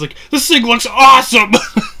Like, this thing looks awesome!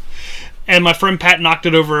 And my friend Pat knocked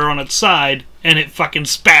it over on its side, and it fucking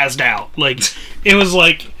spazzed out. Like, it was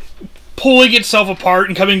like pulling itself apart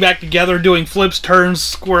and coming back together, doing flips, turns,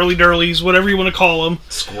 squirrely durlies, whatever you want to call them.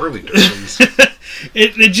 Squirrely durlies.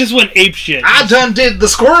 It just went apeshit. I done did the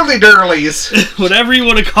squirrely durlies. Whatever you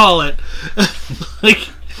want to call it. Like,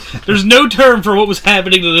 there's no term for what was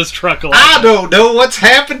happening to this truck. I don't know what's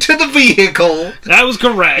happened to the vehicle. That was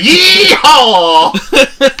correct. Yeehaw!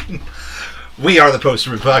 We are the Post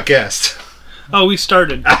Movie Podcast. Oh, we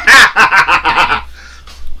started.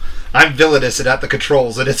 I'm villainous and at the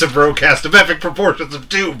controls, and it's a broadcast of epic proportions of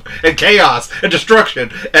doom and chaos and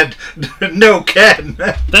destruction and no Ken.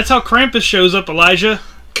 That's how Krampus shows up, Elijah.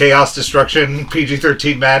 Chaos, destruction,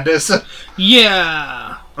 PG-13 madness.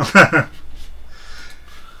 Yeah.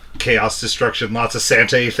 Chaos, destruction, lots of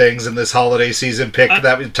Santa-y things in this holiday season pick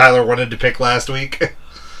that Tyler wanted to pick last week.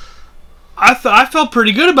 I felt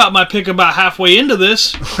pretty good about my pick about halfway into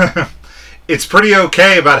this. It's pretty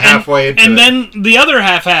okay about halfway into it. And then the other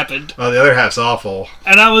half happened. Oh, the other half's awful.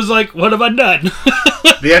 And I was like, what have I done?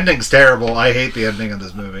 The ending's terrible. I hate the ending of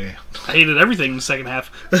this movie. I hated everything in the second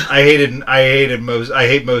half. I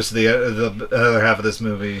hate most of the other half of this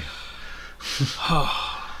movie.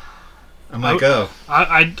 I'm like, oh.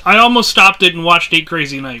 I almost stopped it and watched 8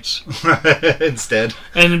 Crazy Nights. Instead.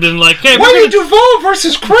 And been like, hey, Willie Duvall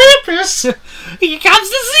versus Krampus! Here comes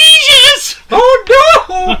the seizures! Oh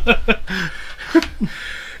no!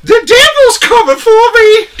 The devil's coming for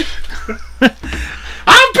me!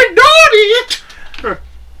 I've been naughty!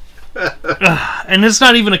 And that's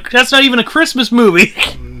not even a Christmas movie.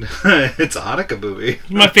 It's a Hanukkah movie.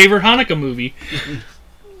 My favorite Hanukkah movie.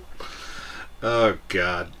 Oh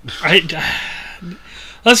God!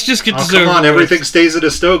 Let's just get this over. Come on, everything stays in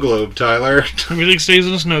a snow globe, Tyler. Everything stays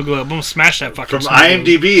in a snow globe. I'm gonna smash that fucking. From snow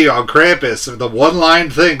IMDb globe. On Krampus, the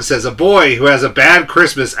one-line thing says, "A boy who has a bad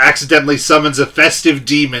Christmas accidentally summons a festive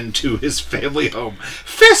demon to his family home."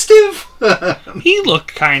 Festive. He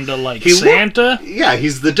looked kind of like Santa. Yeah,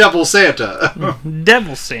 he's the Devil Santa.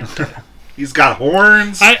 Devil Santa. He's got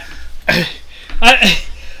horns. I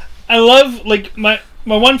love, like, my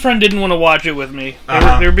one friend didn't want to watch it with me.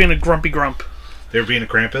 They were being a grumpy grump. They were being a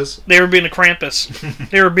Krampus? They were being a Krampus.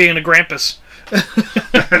 They were being a Grampus.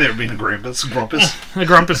 They were being a Grampus. Grumpus. A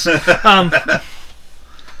Grumpus.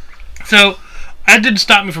 So, that didn't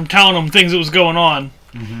stop me from telling them things that was going on.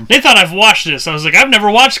 Mm-hmm. They thought I've watched this. I was like, I've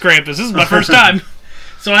never watched Krampus. This is my first time.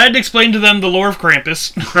 So I had to explain to them the lore of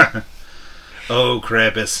Krampus. Oh,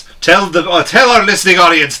 Krampus. Tell our listening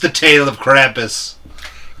audience the tale of Krampus.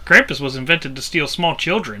 Krampus was invented to steal small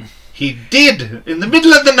children. He did! In the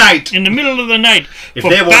middle of the night! In the middle of the night. If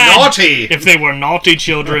they were naughty! If they were naughty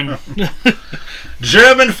children.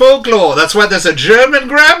 German folklore! That's why there's a German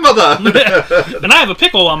grandmother! And I have a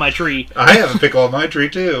pickle on my tree. I have a pickle on my tree,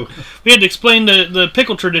 too. We had to explain the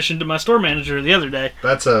pickle tradition to my store manager the other day.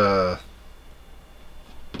 That's a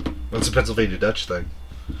Pennsylvania Dutch thing.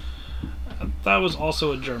 That was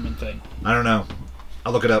also a German thing. I don't know.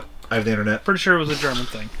 I'll look it up. I have the internet. Pretty sure it was a German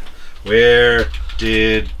thing. Where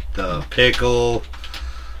did the pickle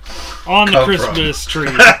on the Christmas tree?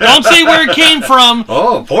 Don't say where it came from.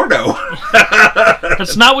 Oh, porno.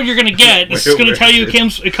 That's not what you're going to get. It's going to tell you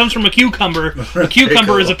it comes from a cucumber. A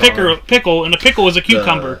cucumber is a pickle, and a pickle is a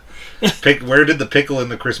cucumber. Where did the pickle in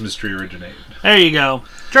the Christmas tree originate? There you go.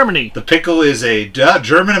 Germany. The pickle is a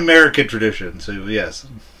German-American tradition, so yes,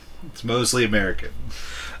 it's mostly American.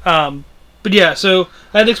 But yeah, so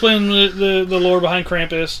I had to explain the lore behind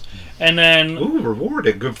Krampus, and then... Ooh, reward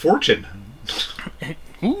and good fortune.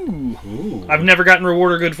 Ooh. I've never gotten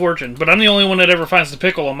reward or good fortune, but I'm the only one that ever finds the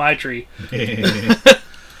pickle on my tree.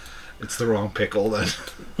 It's the wrong pickle, then.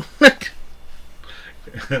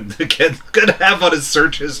 The kid's gonna have on his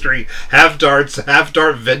search history half dart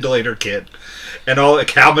ventilator kit, and all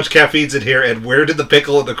how much caffeine's in here, and where did the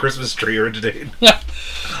pickle in the Christmas tree originate?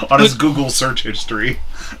 On his Google search history.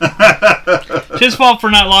 It's his fault for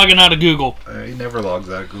not logging out of Google. He never logs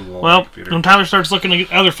out of Google. Well, when Tyler starts looking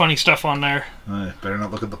at other funny stuff on there, better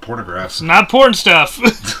not look at the pornographs. It's not porn stuff.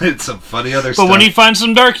 It's some funny other stuff. But when he finds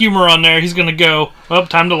some dark humor on there, he's gonna go, well,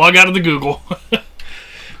 time to log out of the Google.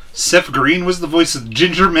 Seth Green was the voice of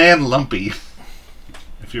Ginger Man Lumpy,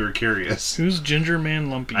 if you were curious. Who's Ginger Man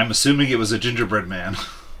Lumpy? I'm assuming it was a gingerbread man.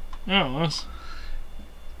 Oh,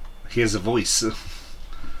 he has a voice.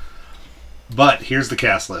 But here's the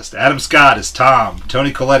cast list. Adam Scott is Tom.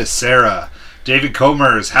 Toni Collette is Sarah. David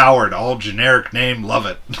Comer is Howard. All generic name. Love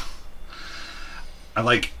it. I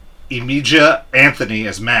like Emilia Anthony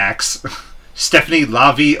as Max. Stephanie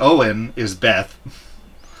Lavi Owen is Beth.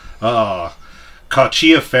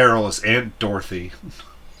 Kachia Farrell is Aunt Dorothy.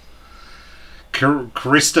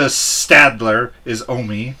 Krista Stadler is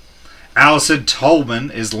Omi. Allison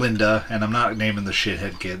Tolman is Linda, and I'm not naming the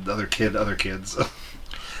shithead kid. The other kids.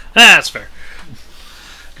 That's fair.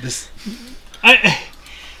 We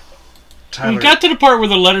got to the part where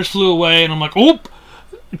the letters flew away, and I'm like, "Oop,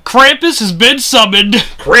 Krampus has been summoned."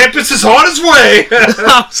 Krampus is on his way.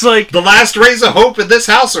 I was like, the last rays of hope in this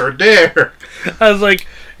house are there. I was like,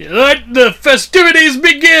 "Let the festivities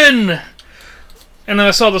begin." And then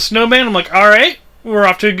I saw the snowman. I'm like, "All right, we're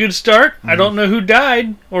off to a good start." I don't know who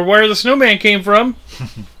died or where the snowman came from.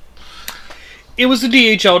 It was the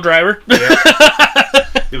DHL driver. Yeah.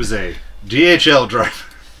 It was a DHL driver.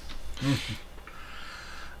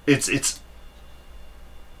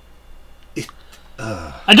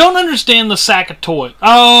 I don't understand the sack of toys.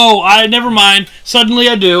 Oh, never mind. Suddenly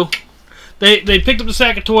I do. They picked up the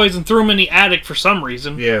sack of toys and threw them in the attic for some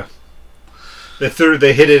reason. Yeah. They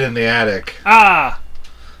hid it in the attic.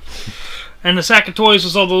 And the sack of toys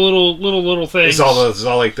was all the little things. It's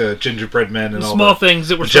all like the gingerbread men and the all small the things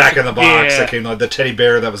that were Jack in the Box that came, like the teddy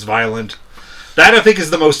bear that was violent. That, I think,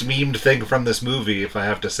 is the most memed thing from this movie, if I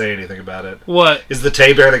have to say anything about it. What? Is the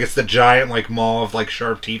teddy bear that gets the giant, like, mauve, like,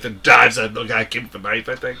 sharp teeth and dives at the guy with the knife,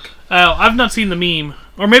 I think. Oh, I've not seen the meme.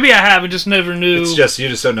 Or maybe I have and just never knew. You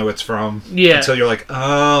just don't know it's from. Yeah. Until you're like,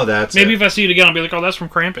 oh, that's maybe if I see it again, I'll be like, oh, that's from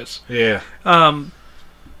Krampus. Yeah.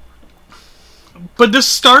 But this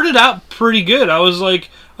started out pretty good. I was like,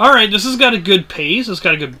 alright, this has got a good pace. It's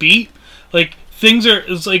got a good beat. Like,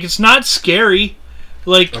 it's not scary.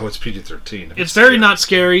 Like, it's PG-13. It's very not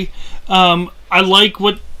scary. I like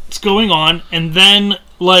what's going on, and then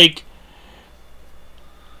like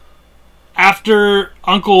after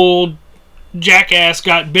Uncle Jackass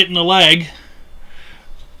got bit in the leg,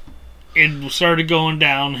 it started going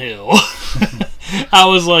downhill. I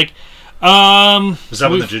was like, is that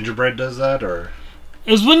when the gingerbread does that, or?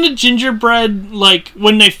 It was when the gingerbread, like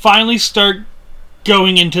when they finally start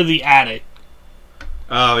going into the attic.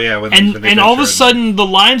 Oh yeah, when and all of a sudden the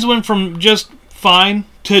lines went from just fine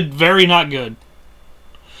to very not good.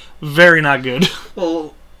 Very not good.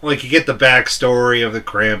 Well, like you get the backstory of the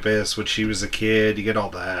Krampus when she was a kid. You get all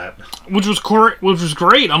that, which was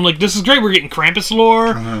great. I'm like, this is great. We're getting Krampus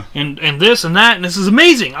lore and this and that, and this is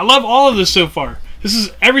amazing. I love all of this so far. This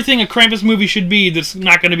is everything a Krampus movie should be. That's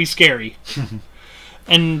not going to be scary.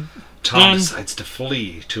 And Tom decides to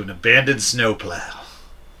flee to an abandoned snowplow.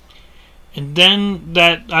 And then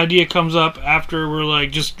that idea comes up after we're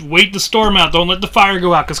like, just wait the storm out. Don't let the fire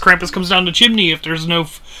go out, because Krampus comes down the chimney if there's no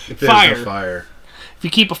fire. If you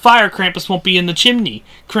keep a fire, Krampus won't be in the chimney.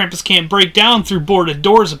 Krampus can't break down through boarded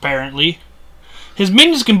doors, apparently. His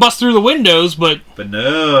minions can bust through the windows, but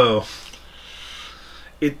no.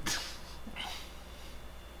 It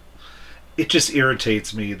just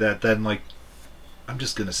irritates me that then, like, I'm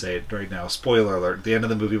just going to say it right now. Spoiler alert. At the end of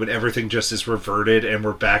the movie, when everything just is reverted and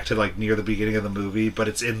we're back to, like, near the beginning of the movie, but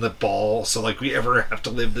it's in the ball, so, like, we ever have to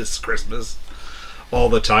live this Christmas all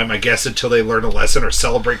the time, I guess, until they learn a lesson or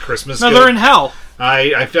celebrate Christmas. No, they're in hell.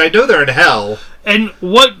 I know they're in hell. And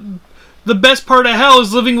what the best part of hell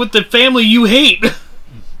is living with the family you hate.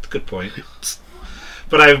 Good point.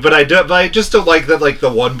 But I just don't like that, like, the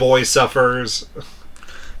one boy suffers.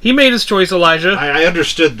 He made his choice, Elijah. I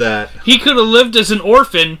understood that. He could have lived as an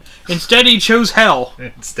orphan. Instead, he chose hell.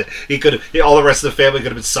 All the rest of the family could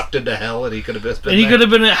have been sucked into hell, and he could have been. And he could have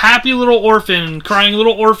been a happy little orphan, crying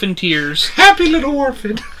little orphan tears. Happy little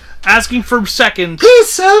orphan, asking for seconds. Please,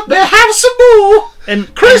 sir, may I have some more?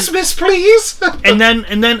 And Christmas, please. and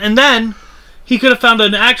then, he could have found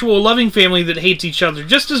an actual loving family that hates each other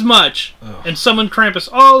just as much, and summoned Krampus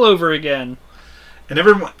all over again. And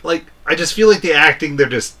everyone, like, I just feel like the acting, they're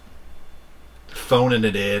just phoning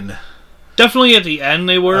it in. Definitely at the end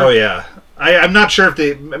they were. Oh, yeah. I'm not sure if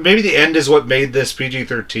maybe the end is what made this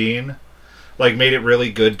PG-13. Like, made it really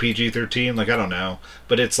good PG-13. Like, I don't know.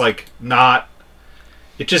 But it's, like, not...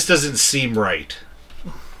 It just doesn't seem right.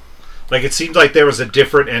 Like, it seemed like there was a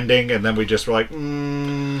different ending, and then we just were like,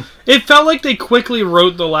 It felt like they quickly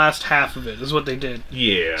wrote the last half of it, is what they did.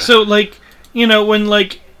 Yeah. So, like, you know, when,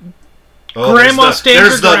 like... Grandma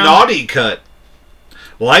stands there's the naughty cut.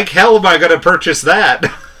 Like hell am I going to purchase that?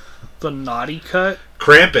 The naughty cut?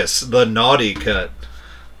 Krampus, the naughty cut.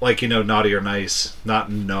 Like, you know, naughty or nice. Not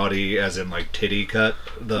naughty as in, like, titty cut.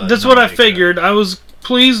 That's what I figured. Cut.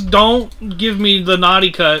 Please don't give me the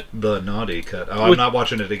naughty cut. The naughty cut. Oh, I'm not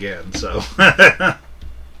watching it again, so.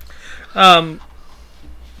 And,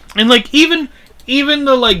 like, even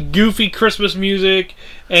the, like, goofy Christmas music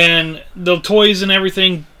and the toys and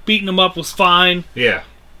everything... beating them up was fine. Yeah.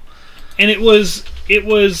 And it was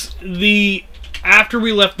the after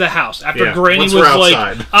we left the house. After Yeah, Granny once was we're like,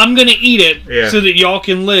 outside. I'm going to eat it so that y'all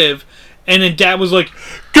can live. And then Dad was like,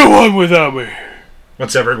 go on without me.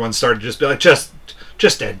 Once everyone started to just be like, just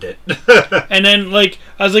end it. And then, like,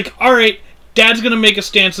 I was like, all right, Dad's going to make a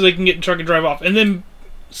stand so they can get in the truck and drive off. And then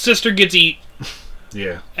Sister gets eat.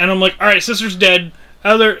 Yeah. And I'm like, all right, Sister's dead.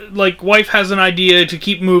 Wife has an idea to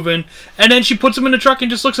keep moving. And then she puts him in the truck and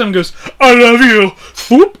just looks at him and goes, I love you.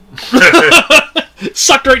 Whoop.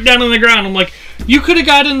 Sucked right down on the ground. I'm like, you could have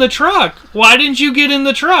got in the truck. Why didn't you get in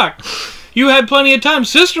the truck? You had plenty of time.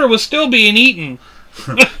 Sister was still being eaten.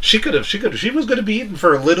 She could have. She was going to be eaten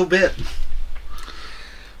for a little bit.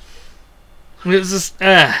 It's just,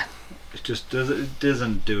 It just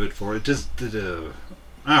doesn't do it for it. Just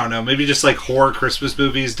I don't know. Maybe just like horror Christmas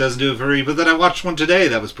movies doesn't do it for me. But then I watched one today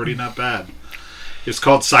that was pretty not bad. It's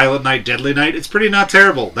called Silent Night, Deadly Night. It's pretty not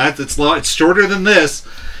terrible. It's shorter than this.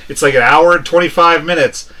 It's like an hour and 25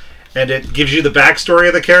 minutes, and it gives you the backstory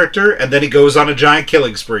of the character, and then he goes on a giant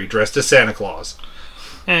killing spree dressed as Santa Claus.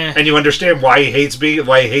 And you understand why he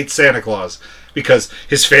hates Santa Claus. Because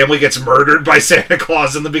his family gets murdered by Santa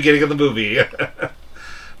Claus in the beginning of the movie.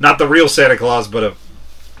 Not the real Santa Claus, but a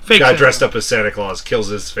fake guy Santa dressed Claus. up as Santa Claus kills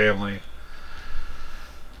his family.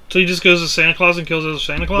 So he just goes as Santa Claus and kills as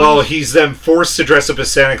Santa Claus? Well, he's then forced to dress up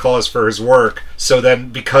as Santa Claus for his work. So then,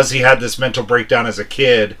 because he had this mental breakdown as a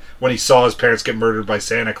kid, when he saw his parents get murdered by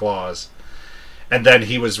Santa Claus, and then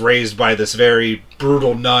he was raised by this very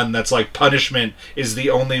brutal nun that's like, punishment is the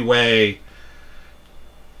only way,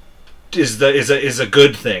 is a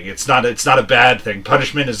good thing. It's not a bad thing.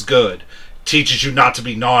 Punishment is good. Teaches you not to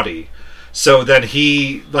be naughty. So then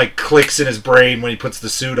he like clicks in his brain when he puts the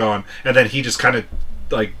suit on, and then he just kind of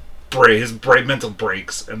like his brain mental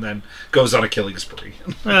breaks, and then goes on a killing spree.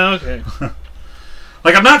 Oh, okay.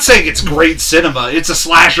 Like, I'm not saying it's great cinema. It's a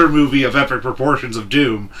slasher movie of epic proportions of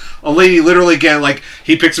doom. A lady literally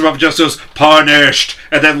he picks her up and just goes, punished,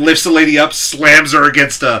 and then lifts the lady up, slams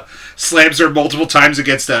her multiple times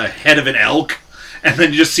against a head of an elk, and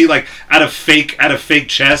then you just see, like, out of fake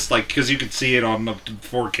chest, like, because you can see it on the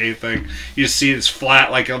 4K thing, you just see it's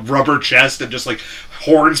flat, like a rubber chest, and just, like,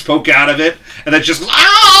 horns poke out of it, and then just,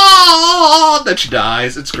 then she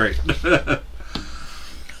dies. It's great.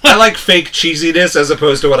 I like fake cheesiness as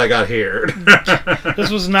opposed to what I got here. This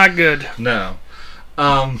was not good. No.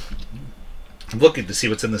 I'm looking to see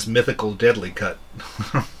what's in this mythical deadly cut.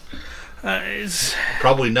 It's...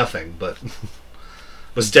 Probably nothing, but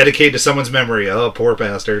was dedicated to someone's memory. Oh, poor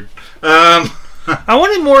bastard. I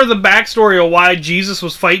wanted more of the backstory of why Jesus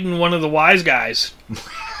was fighting one of the wise guys.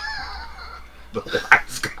 The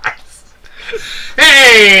wise guys.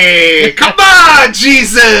 Hey! Come on,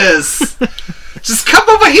 Jesus! Just come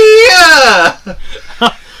over here!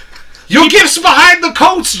 Your gifts behind the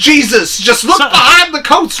coats, Jesus! Just look behind the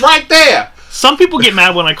coats right there! Some people get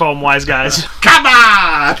mad when I call them wise guys. Come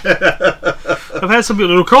on! I've had some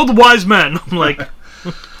people who call the wise men. I'm like...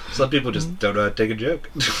 Some people just don't know how to take a joke.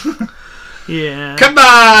 Yeah. Come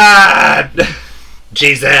on!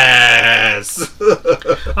 Jesus!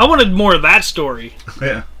 I wanted more of that story.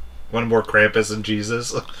 Yeah. One more Krampus and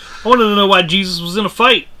Jesus. I wanted to know why Jesus was in a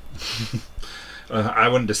fight. I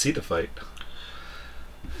wanted to see the fight.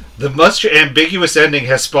 The much ambiguous ending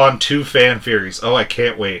has spawned 2 fan theories. Oh, I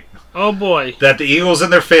can't wait. Oh boy. That the Eagles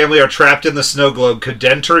and their family are trapped in the snow globe,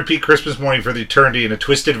 condemned to repeat Christmas morning for the eternity in a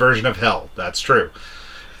twisted version of hell. That's true.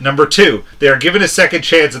 Number 2, they are given a second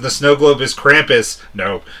chance and the snow globe is Krampus.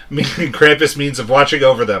 No, meaning Krampus means of watching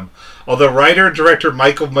over them. Although writer and director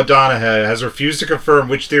Michael Madonna has refused to confirm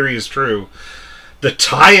which theory is true, the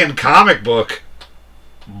tie-in comic book,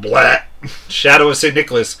 blah, Shadow of St.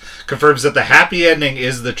 Nicholas, confirms that the happy ending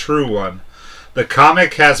is the true one. The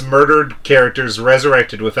comic has murdered characters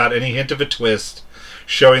resurrected without any hint of a twist,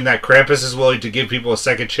 showing that Krampus is willing to give people a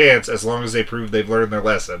second chance as long as they prove they've learned their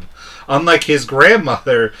lesson. Unlike his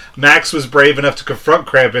grandmother, Max was brave enough to confront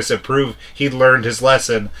Krampus and prove he'd learned his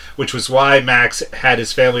lesson, which was why Max had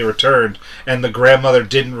his family returned, and the grandmother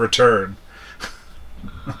didn't return.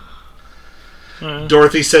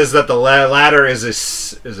 Dorothy says that the latter is a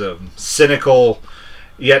cynical,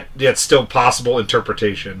 yet still possible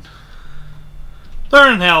interpretation.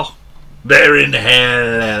 They're in hell. They're in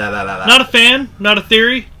hell. Not a fan, not a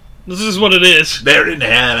theory. This is what it is. They're in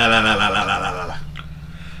hell.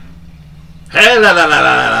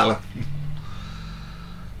 Hell.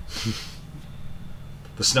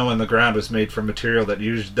 The snow on the ground was made from material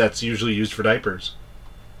that's usually used for diapers.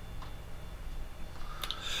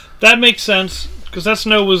 That makes sense, because that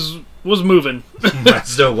snow was moving. That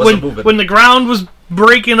snow wasn't moving. When the ground was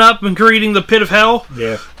breaking up and creating the pit of hell,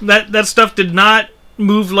 Yeah. that stuff did not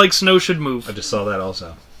move like snow should move. I just saw that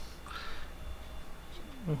also.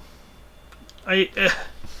 It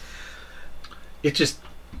just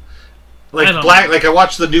I don't Black. know. Like I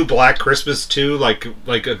watched the new Black Christmas too.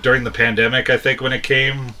 During the pandemic, I think when it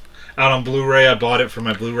came out on Blu-ray, I bought it for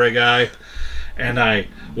my Blu-ray guy, and I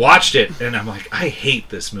watched it, and I'm like, I hate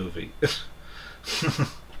this movie.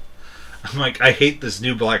 I'm like, I hate this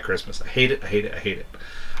new Black Christmas. I hate it. I hate it. I hate it.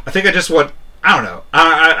 I think I just want. I don't know.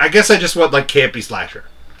 I guess I just want like campy slasher.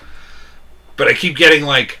 But I keep getting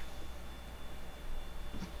like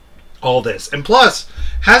all this, and plus,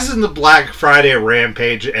 hasn't the Black Friday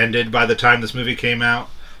rampage ended by the time this movie came out?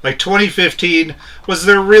 Like 2015, was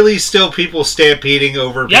there really still people stampeding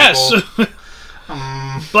over people? Yes.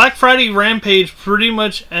 Black Friday rampage pretty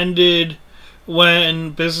much ended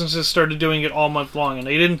when businesses started doing it all month long, and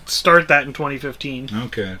they didn't start that in 2015.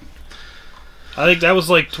 Okay. I think that was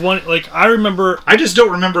like 20. Like I remember. I just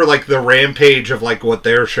don't remember like the rampage of like what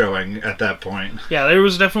they're showing at that point. Yeah, there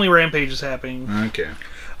was definitely rampages happening. Okay.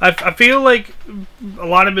 I feel like a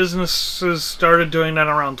lot of businesses started doing that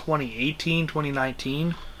around 2018,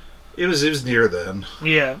 2019. It was near then.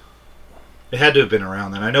 Yeah. It had to have been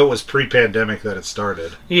around then. I know it was pre-pandemic that it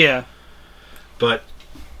started. Yeah. But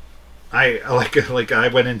I I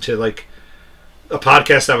went into like a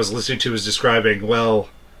podcast I was listening to was describing, well,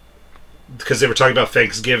 because they were talking about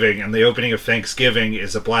Thanksgiving, and the opening of Thanksgiving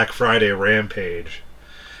is a Black Friday rampage.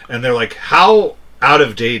 And they're like, how out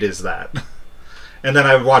of date is that? And then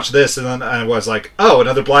I watched this, and then I was like, oh,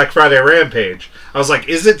 another Black Friday rampage. I was like,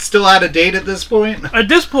 is it still out of date at this point? At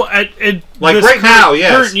this point, like right now,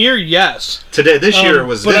 yes. Current year, yes. This year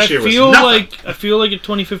was nothing. I feel like in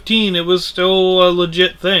 2015 it was still a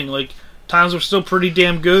legit thing. Like times were still pretty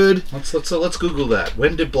damn good. Let's Google that.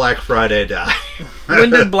 When did Black Friday die?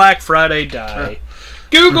 When did Black Friday die?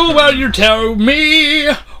 Google while you tell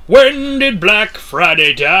me. When did Black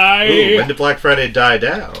Friday die? Ooh, when did Black Friday die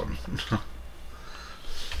down?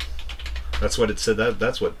 That's what it said.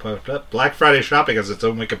 That's what popped up. Black Friday shopping has its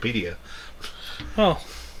own Wikipedia. Oh.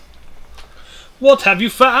 What have you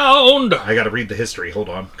found? I gotta read the history. Hold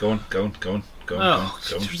on. Going. Oh,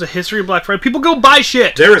 there's a history of Black Friday. People go buy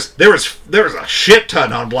shit. There was a shit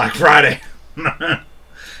ton on Black Friday. In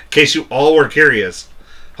case you all were curious.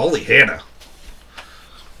 Holy Hannah.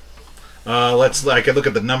 I can look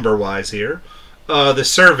at the number wise here. The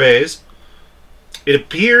surveys. It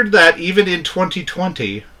appeared that even in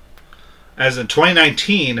 2020, as in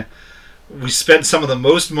 2019, we spent some of the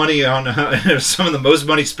most money on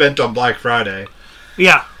spent on Black Friday.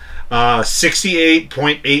 Yeah.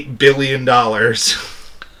 $68.8 billion.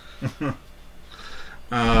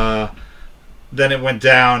 Then it went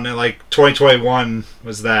down, and like 2021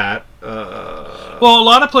 was that. Well, a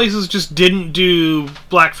lot of places just didn't do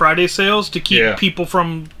Black Friday sales to keep people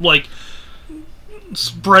from like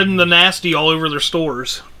spreading the nasty all over their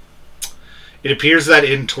stores. It appears that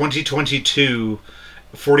in 2022,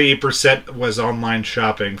 48% was online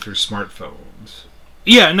shopping through smartphones.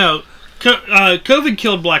 Yeah, no. COVID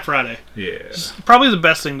killed Black Friday. Yeah. It's probably the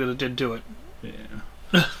best thing that it did to it.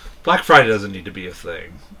 Yeah. Black Friday doesn't need to be a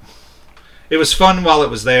thing. It was fun while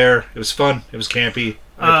it was there. It was fun. It was campy.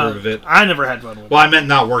 I approve of it. I never had fun with it. Well, I meant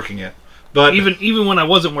not working it. But even when I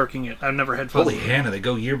wasn't working it, I've never had fun holy with Hannah, they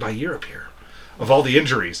go year by year up here. Of all the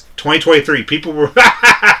injuries. 2023, people were...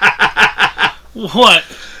 What?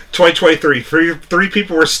 2023, three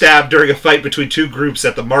people were stabbed during a fight between two groups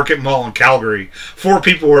at the Market Mall in Calgary. 4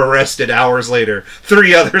 people were arrested hours later.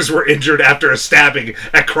 3 others were injured after a stabbing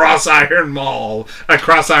at Cross Iron Mills,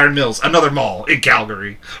 another mall in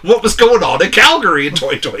Calgary. What was going on in Calgary in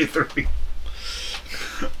 2023?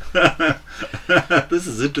 This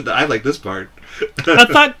is I like this part. I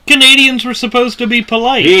thought Canadians were supposed to be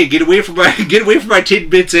polite. Hey, get away from my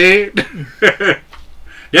tidbits, eh?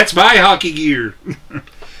 That's my hockey gear.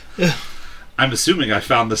 I'm assuming I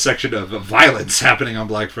found the section of violence happening on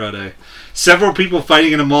Black Friday. Several people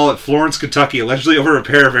fighting in a mall at Florence, Kentucky, allegedly over a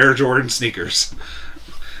pair of Air Jordan sneakers.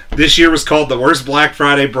 This year was called the worst Black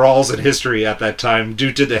Friday brawls in history at that time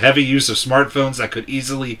due to the heavy use of smartphones that could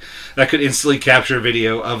instantly capture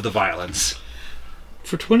video of the violence.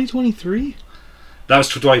 For 2023? That was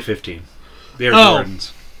 2015. The Air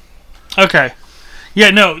Jordans. Okay.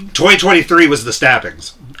 Yeah, no. 2023 was the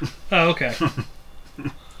stabbings. Oh, okay.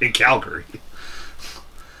 In Calgary.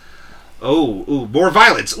 Oh, more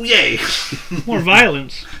violence. Ooh, yay. More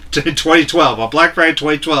violence. In 2012, on Black Friday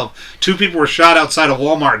 2012, 2 people were shot outside a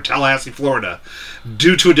Walmart in Tallahassee, Florida,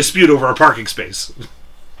 due to a dispute over a parking space.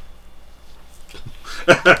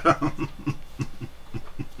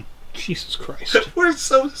 Jesus Christ. We're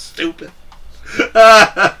so stupid.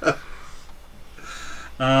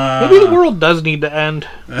 Maybe the world does need to end.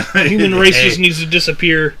 Human race just needs to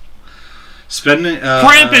disappear.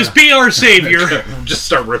 Krampus, be our savior. Just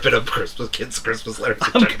start ripping up kids' Christmas letters.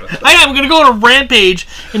 I'm gonna go on a rampage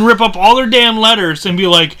and rip up all their damn letters and be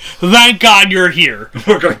like, thank God you're here.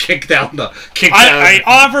 We're gonna kick down the... I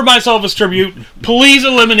offer myself as tribute. Please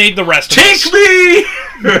eliminate the rest of us. Take me!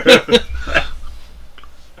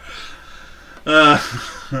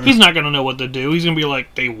 He's not gonna know what to do. He's gonna be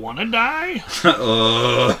like, they wanna die?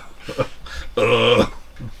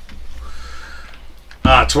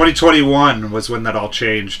 2021 was when that all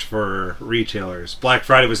changed for retailers. Black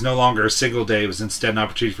Friday was no longer a single day. It was instead an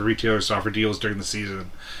opportunity for retailers to offer deals during the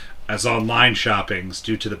season as online shoppings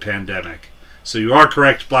due to the pandemic. So you are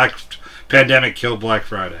correct. Pandemic killed Black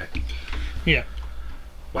Friday. Yeah.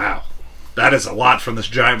 Wow. That is a lot from this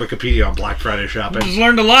giant Wikipedia on Black Friday shopping. Just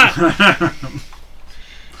learned a lot.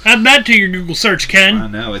 Add that to your Google search, Ken. I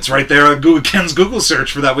know. It's right there on Ken's Google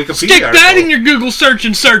search for that Wikipedia Stick article. that in your Google search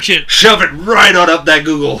and search it. Shove it right on up that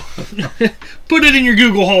Google. Put it in your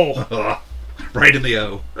Google hole. Right in the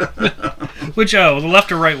O. Which O? The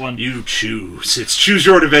left or right one? You choose. It's Choose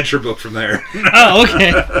Your Own Adventure book from there. Oh,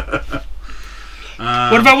 okay.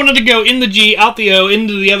 What if I wanted to go in the G, out the O,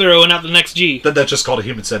 into the other O, and out the next G? That's just called a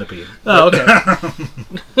human centipede. Oh, okay.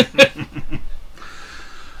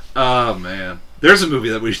 Oh, man. There's a movie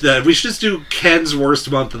that we should just do Ken's worst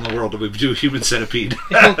month in the world, and we do Human Centipede.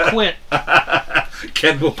 He'll quit.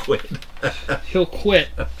 Ken will quit. He'll quit.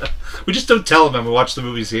 We just don't tell him and we watch the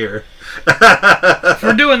movies here. If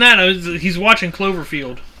we're doing that, he's watching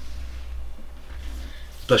Cloverfield.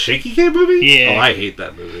 The Shaky Cam movie? Yeah. Oh, I hate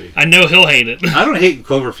that movie. I know he'll hate it. I don't hate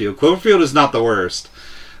Cloverfield. Cloverfield is not the worst.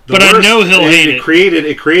 But I know he'll hate it.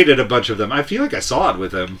 It created a bunch of them. I feel like I saw it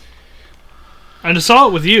with him. I just saw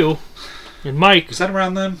it with you. And Mike. Was that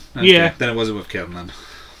around then? Okay. Yeah. Then it wasn't with Kevin then.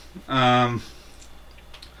 I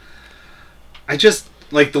just,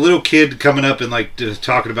 like, the little kid coming up and, like,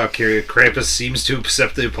 talking about Krampus seems to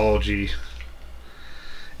accept the apology.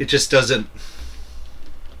 It just doesn't...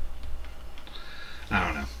 I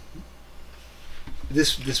don't know.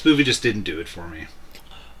 This movie just didn't do it for me.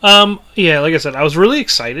 Yeah, like I said, I was really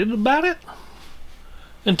excited about it.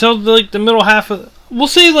 Until, like, the middle half of... We'll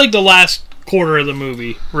say, like, the last quarter of the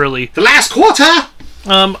movie, really. The last quarter?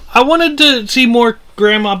 I wanted to see more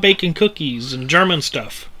grandma baking cookies and German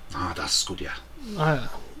stuff. Oh, that's good, yeah.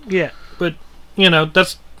 Yeah, but, you know,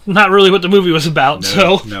 that's not really what the movie was about,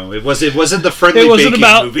 No, it wasn't the friendly baking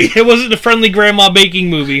movie. It wasn't the friendly grandma baking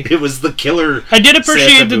movie. It was the killer I did appreciate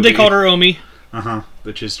Santa that they movie. called her Omi. Uh-huh,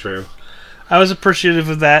 which is true. I was appreciative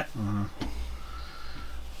of that.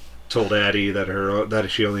 Told Addie that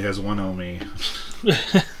she only has one Omi.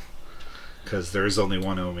 Because there is only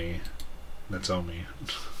one Omi. That's Omi.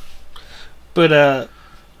 But, I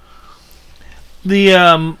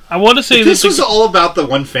want to say if this was all about the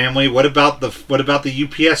one family. What about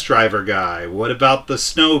the UPS driver guy? What about the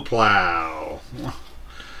snowplow?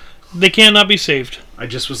 they cannot be saved. I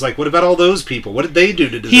just was like, what about all those people? What did they do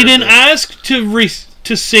to deserve He didn't this? ask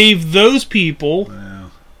to save those people.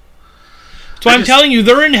 Well, So I'm telling you,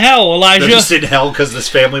 they're in hell, Elijah. they're just in hell because this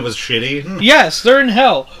family was shitty. Yes, they're in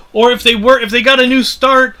hell. Or if they got a new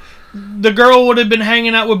start, the girl would have been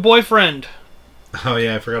hanging out with boyfriend. Oh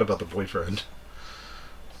yeah, I forgot about the boyfriend.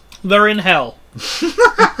 They're in hell.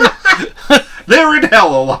 They're in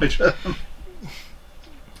hell, Elijah.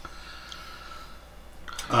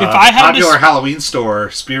 If I had popular Halloween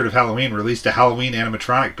store, Spirit of Halloween, released a Halloween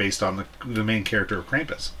animatronic based on the main character of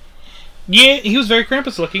Krampus. Yeah, he was very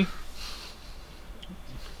Krampus looking.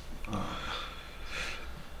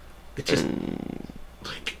 It just,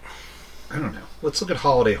 like, I don't know. Let's look at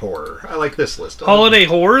holiday horror. I like this list. Holiday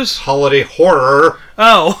horrors? Holiday horror.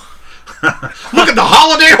 Oh. Look at the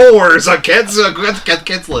holiday horrors on Ken's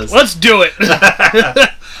list. Let's do it.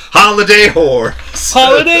 Holiday horror.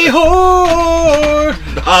 Holiday horror.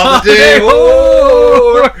 Holiday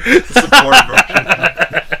horror. It's the porn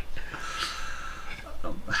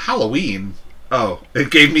version. Halloween. Oh, it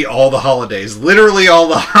gave me all the holidays. Literally all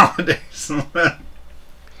the holidays.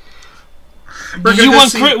 What did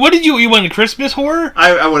you want? A Christmas horror?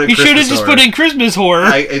 I wanted You Christmas should have just horror. put in Christmas horror.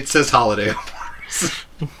 It says holiday horrors.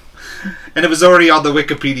 And it was already on the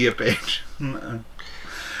Wikipedia page.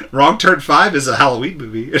 Wrong Turn 5 is a Halloween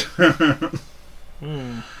movie.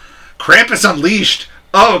 Krampus Unleashed.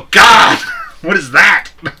 Oh, God! What is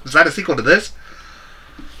that? Is that a sequel to this?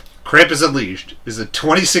 Krampus Unleashed is a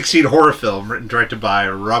 2016 horror film written and directed by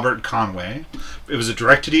Robert Conway. It was a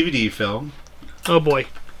direct-to-DVD film. Oh, boy.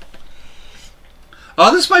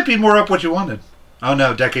 Oh, this might be more up what you wanted. Oh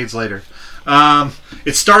no, decades later.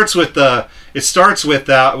 It starts with the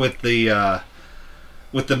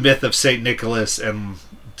myth of Saint Nicholas and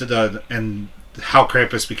how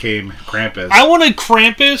Krampus became Krampus. I wanted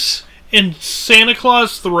Krampus and Santa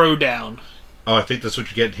Claus Throwdown. Oh, I think that's what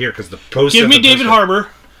you get here, because the poster... Give me David Harbour.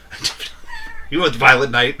 You want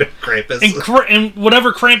Violent Night, Krampus. And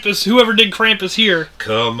whatever Krampus, whoever did Krampus here.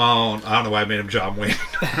 Come on. I don't know why I made him John Wayne.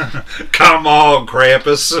 Come on,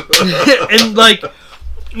 Krampus. And, like,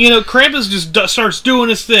 you know, Krampus just starts doing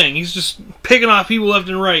his thing. He's just picking off people left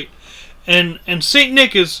and right. And St.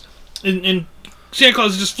 Nick is... And Santa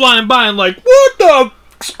Claus is just flying by and like, what the...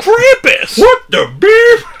 Krampus! What the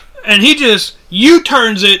beef? And he just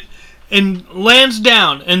U-turns it and lands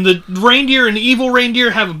down. And the reindeer and the evil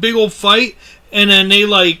reindeer have a big old fight. And then they,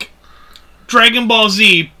 like, Dragon Ball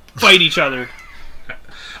Z fight each other.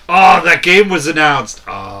 Oh, that game was announced.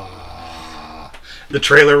 Ah. The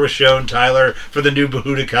trailer was shown, Tyler, for the new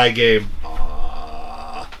Bahudakai game.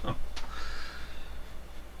 Ah.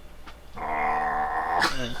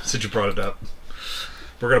 Since you brought it up.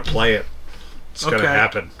 We're going to play it. It's going to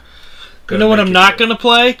happen. You know what I'm not going to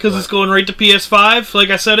play? Because it's going right to PS5,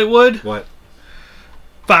 like I said it would? What?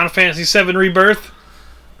 Final Fantasy VII Rebirth.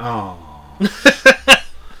 Oh.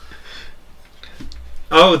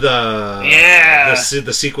 Oh, the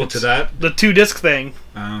sequel to that? The 2-disc thing.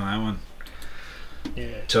 Oh, that one.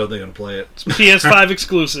 Yeah. Totally gonna play it. It's PS5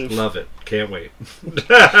 exclusive. Love it. Can't wait.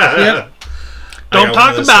 Yep. Don't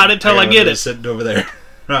talk about it till I get it. Sitting over there.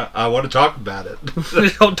 I want to talk about it.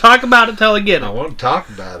 Don't talk about it till I get it. I want to talk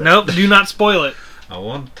about it. Nope, do not spoil it. I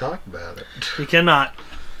want to talk about it. You cannot.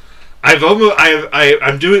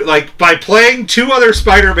 I'm doing, like, by playing 2 other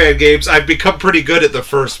Spider-Man games, I've become pretty good at the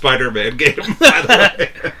first Spider-Man game, by the way.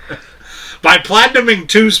 By platinuming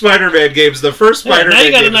 2 Spider-Man games, the first Spider-Man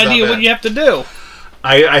game now you got an idea what you have to do.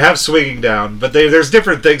 I have swinging down, but there's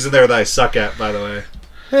different things in there that I suck at, by the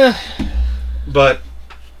way. But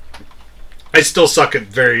I still suck at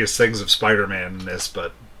various things of Spider-Man in this,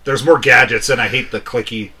 but there's more gadgets, and I hate the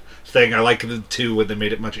clicky thing. I like the 2 when they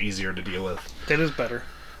made it much easier to deal with. That is better.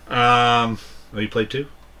 You played 2?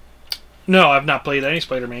 No, I've not played any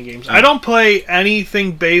Spider-Man games. I don't play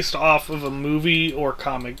anything based off of a movie or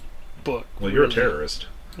comic book. Well, you're a terrorist.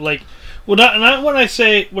 Like, well, not when I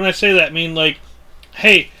say that. I mean, like,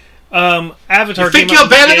 hey, Avatar. You think you're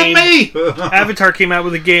better than me? Avatar came out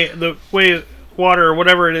with a game, the Way of Water or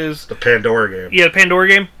whatever it is. The Pandora game. Yeah, the Pandora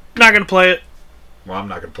game. Not gonna play it. Well, I'm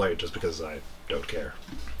not gonna play it just because I don't care.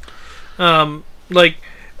 Like.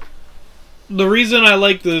 The reason I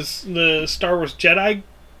like the Star Wars Jedi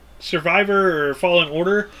Survivor or Fallen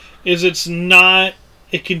Order is it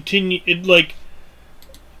like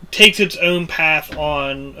takes its own path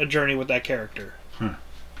on a journey with that character.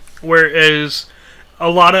 Whereas a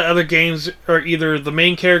lot of other games are either the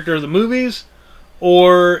main character of the movies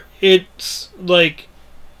or it's like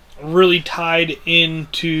really tied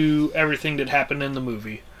into everything that happened in the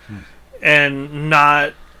movie and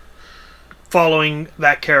not following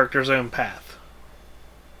that character's own path.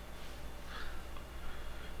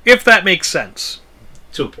 If that makes sense.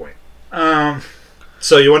 To a point.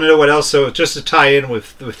 So you want to know what else? So just to tie in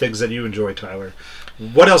with things that you enjoy, Tyler.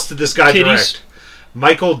 What else did this guy direct?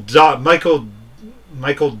 Michael Daltrey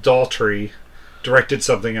directed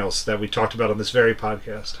something else that we talked about on this very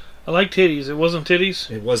podcast. I like titties. It wasn't titties?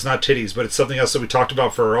 It was not titties, but it's something else that we talked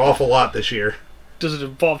about for an awful lot this year. Does it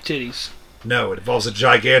involve titties? No, it involves a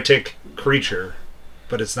gigantic creature,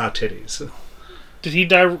 but it's not titties. Did he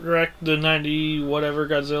direct the 90 whatever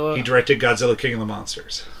Godzilla? He directed Godzilla King of the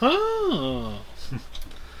Monsters. Oh.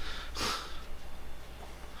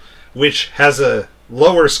 Which has a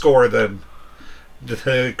lower score than the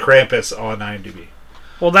Krampus on IMDb.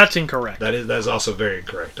 Well, that's incorrect. That is also very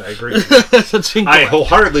incorrect. I agree with you. That's incorrect. I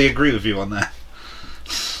wholeheartedly agree with you on that.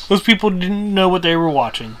 Those people didn't know what they were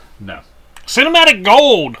watching. No. Cinematic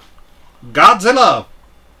Gold! Godzilla!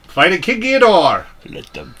 Fighting King Ghidorah!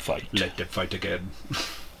 Let them fight. Let them fight again.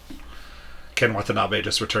 Ken Watanabe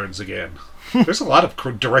just returns again. There's a lot of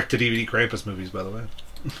direct-to-DVD Krampus movies, by the way.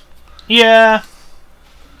 Yeah.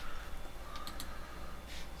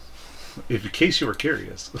 In case you were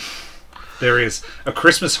curious, there is A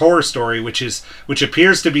Christmas Horror Story, which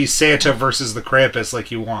appears to be Santa versus the Krampus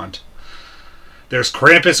like you want. There's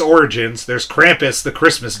Krampus Origins. There's Krampus, the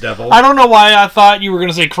Christmas Devil. I don't know why I thought you were going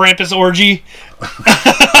to say Krampus Orgy.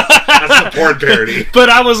 That's a porn parody. But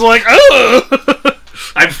I was like, oh!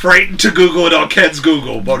 I'm frightened to Google it on Ken's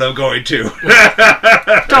Google, but I'm going to.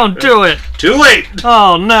 Don't do it. Too late.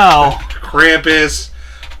 Oh, no. Krampus.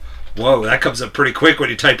 Whoa, that comes up pretty quick when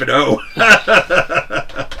you type an O.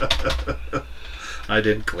 I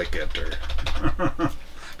didn't click enter.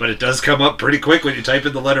 But it does come up pretty quick when you type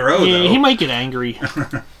in the letter O, though. He might get angry.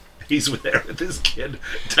 He's there with his kid.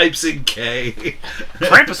 Types in K.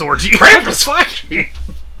 Krampus orgy. Krampus orgy.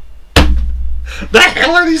 The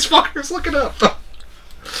hell are these fuckers looking up?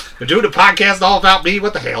 They're doing a podcast all about me.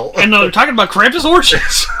 What the hell? And they're talking about Krampus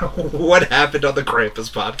orgies. What happened on the Krampus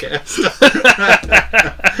podcast?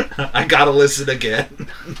 I gotta listen again.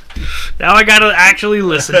 Now I gotta actually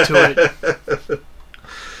listen to it.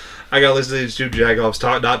 I gotta listen to these two jagoffs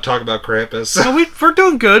not talk about Krampus. No, we're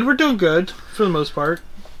doing good. We're doing good for the most part.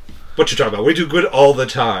 What you talking about? We do good all the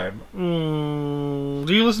time.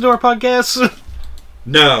 Do you listen to our podcasts?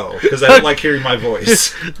 No, because I don't like hearing my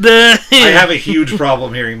voice. I have a huge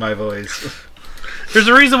problem hearing my voice. There's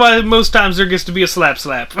a reason why most times there gets to be a slap.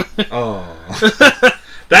 Oh.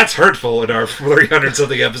 That's hurtful in our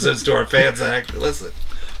 300-something episodes to our fans that actually listen.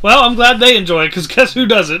 Well, I'm glad they enjoy it, because guess who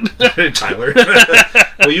doesn't? Tyler.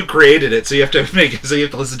 Well, you created it, so you have to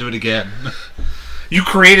listen to it again. You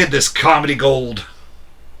created this comedy gold.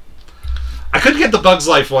 I couldn't get the Bugs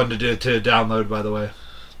Life one to download, by the way.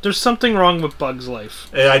 There's something wrong with Bugs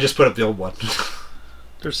Life. I just put up the old one.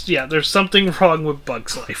 There's something wrong with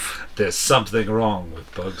Bugs Life. There's something wrong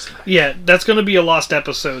with Bugs Life. Yeah, that's going to be a lost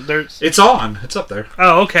episode. It's on. It's up there.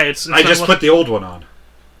 Oh, okay. I just put the old one on.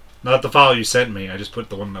 Not the file you sent me. I just put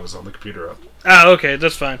the one that was on the computer up. Oh, okay.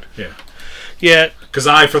 That's fine. Yeah. Yeah. Because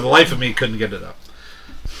for the life of me, couldn't get it up.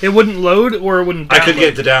 It wouldn't load, or it wouldn't download? I couldn't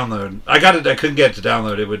get it to download. I couldn't get it to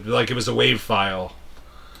download. It was a WAV file.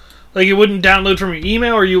 Like it wouldn't download from your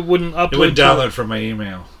email, or you wouldn't upload? It wouldn't download from my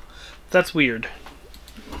email. That's weird.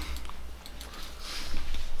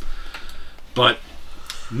 But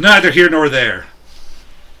neither here nor there.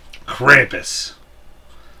 Krampus.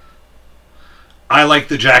 I like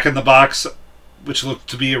the Jack in the Box, which looked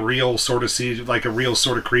to be a real sort of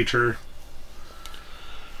creature.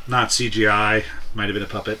 Not CGI. Might have been a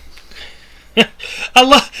puppet. I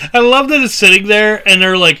love that it's sitting there, and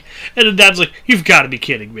they're like, and the dad's like, "You've got to be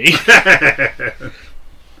kidding me!"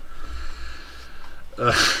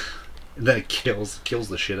 And then it kills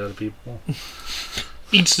the shit out of people.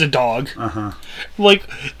 Eats the dog. Uh-huh. Like,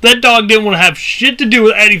 that dog didn't want to have shit to do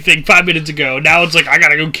with anything 5 minutes ago. Now it's like, I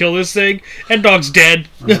gotta go kill this thing. That dog's dead.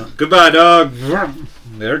 Goodbye, dog.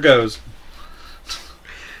 There it goes.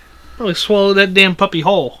 Probably swallow that damn puppy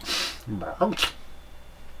whole.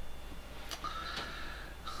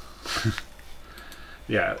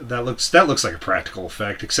 Yeah, that looks like a practical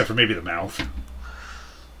effect, except for maybe the mouth.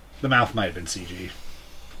 The mouth might have been CG.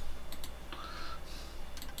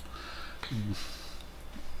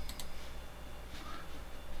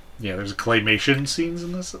 Yeah, there's claymation scenes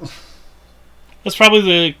in this. That's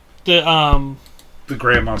probably the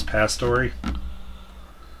grandma's past story.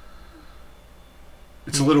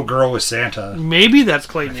 It's a little girl with Santa. Maybe that's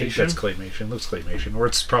claymation. I think that's claymation. Looks claymation, or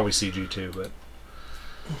it's probably CG too. But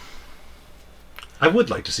I would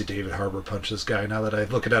like to see David Harbour punch this guy. Now that I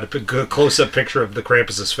look at a good close-up picture of the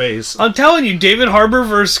Krampus's face. I'm telling you, David Harbour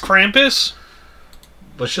versus Krampus.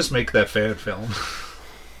 Let's just make that fan film.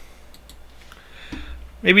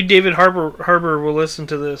 Maybe David Harbour will listen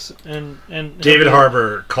to this and David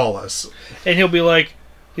Harbour, call us. And he'll be like,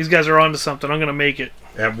 these guys are onto something. I'm going to make it.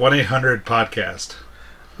 At 1-800-podcast.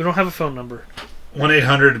 We don't have a phone number.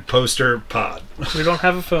 1-800-poster-pod. We don't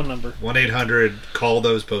have a phone number. 1-800-call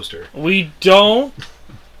those poster. We don't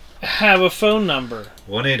have a phone number.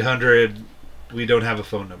 1-800, we don't have a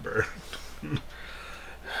phone number.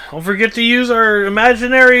 Don't forget to use our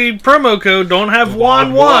imaginary promo code. Don't have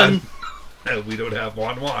one. We don't have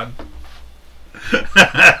one.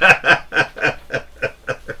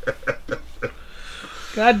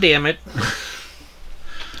 God damn it.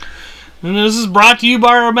 And this is brought to you by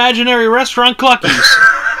our imaginary restaurant, Clucky's.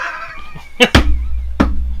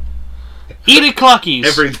 Eat at Clucky's.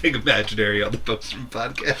 Everything imaginary on the Postman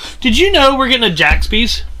Podcast. Did you know we're getting a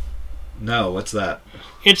Jaxby's? No, what's that?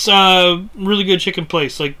 It's a really good chicken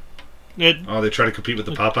place. Like, they try to compete with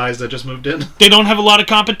the Popeyes that just moved in? They don't have a lot of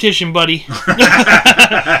competition, buddy.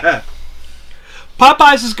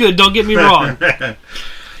 Popeyes is good, don't get me wrong.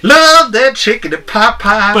 Love that chicken at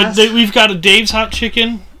Popeyes. But we've got a Dave's Hot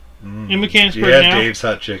Chicken in Mechanicsburg now. Yeah, Dave's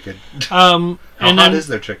Hot Chicken. How hot is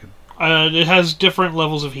their chicken? It has different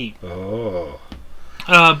levels of heat. Oh.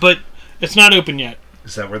 But it's not open yet.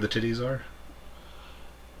 Is that where the titties are?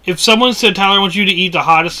 If someone said, Tyler wants you to eat the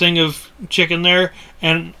hottest thing of chicken there,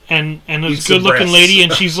 and there's a good-looking lady,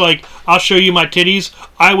 and she's like, I'll show you my titties,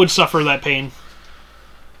 I would suffer that pain.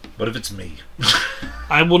 What if it's me?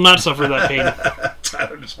 I will not suffer that pain.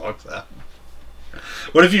 Tyler just walks out.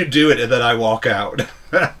 What if you do it and then I walk out?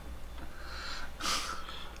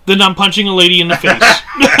 Then I'm punching a lady in the face.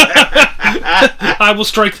 I will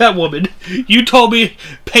strike that woman. You told me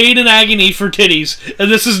pain and agony for titties,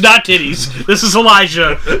 and this is not titties. This is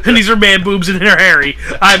Elijah, and these are man boobs and they're hairy.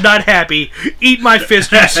 I'm not happy. Eat my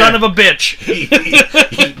fist, you son of a bitch.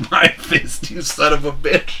 Eat my fist, you son of a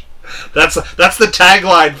bitch. That's the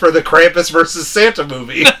tagline for the Krampus versus Santa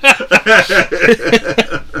movie.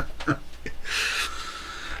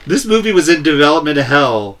 This movie was in development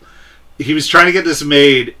hell. He was trying to get this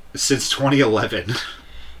made since 2011.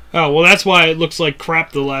 Oh, well, that's why it looks like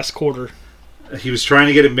crap the last quarter. He was trying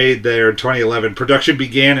to get it made there in 2011. Production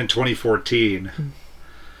began in 2014.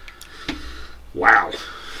 Wow.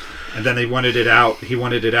 And then they wanted it out. He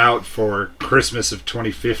wanted it out for Christmas of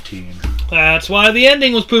 2015. That's why the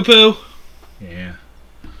ending was poo-poo. Yeah.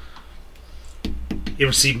 It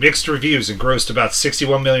received mixed reviews and grossed about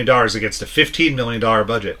 $61 million against a $15 million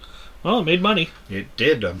budget. Well, it made money. It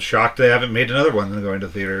did. I'm shocked they haven't made another one than going to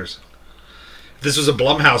theaters. If this was a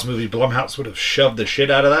Blumhouse movie, Blumhouse would have shoved the shit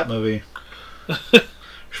out of that movie.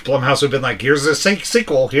 Blumhouse would have been like, here's a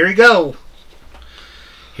sequel. Here you go.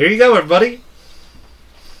 Here you go, everybody.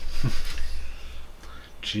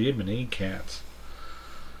 Jiminy cats.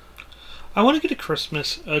 I want to get a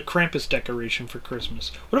Krampus decoration for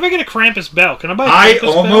Christmas. What if I get a Krampus bell? Can I buy a Krampus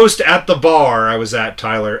bell? Almost at the bar I was at,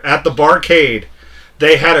 Tyler, at the barcade,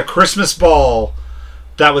 they had a Christmas ball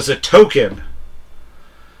that was a token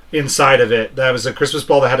inside of it. That was a Christmas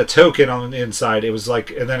ball that had a token on the inside. It was like,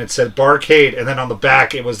 and then it said barcade, and then on the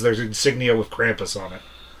back it was their insignia with Krampus on it.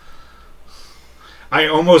 I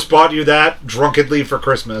almost bought you that drunkenly for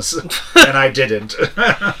Christmas, and I didn't.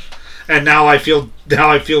 And now I feel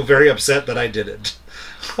very upset that I didn't.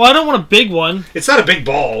 Well, I don't want a big one. It's not a big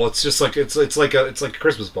ball. It's just like it's like a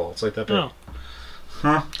Christmas ball. It's like that big. Oh.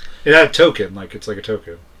 Huh? It had a token, like it's like a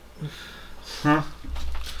token. Huh?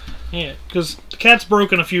 Yeah, because the cat's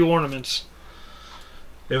broken a few ornaments.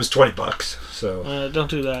 It was $20, so don't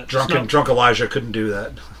do that. Drunk Elijah couldn't do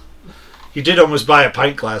that. He did almost buy a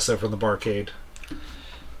pint glass though from the barcade.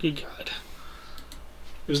 Good God.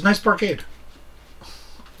 It was a nice barcade.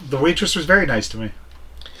 The waitress was very nice to me.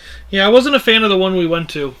 Yeah, I wasn't a fan of the one we went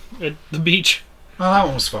to at the beach. Well, that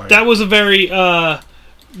one was fine. That was a very, I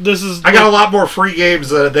got a lot more free games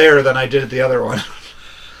there than I did at the other one.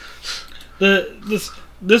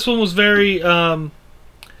 This one was very,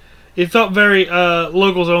 it felt very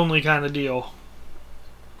locals only kind of deal.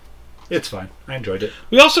 It's fine. I enjoyed it.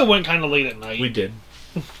 We also went kind of late at night. We did.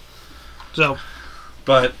 So.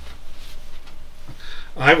 But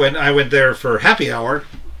I went there for happy hour.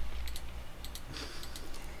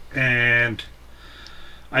 And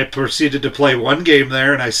I proceeded to play one game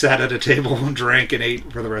there, and I sat at a table and drank and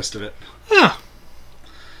ate for the rest of it. Yeah.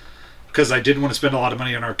 Because I didn't want to spend a lot of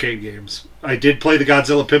money on arcade games. I did play the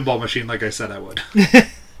Godzilla pinball machine like I said I would.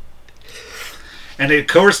 And it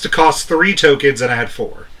cost 3 tokens, and I had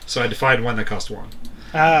 4. So I had to find one that cost 1.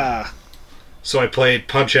 Ah. So I played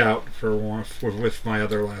Punch-Out with my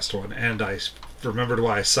other last one, and I remembered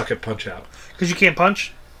why I suck at Punch-Out. Because you can't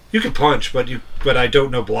punch? You can punch, but I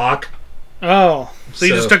don't know block. Oh, so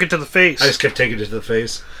you just took it to the face. I just kept taking it to the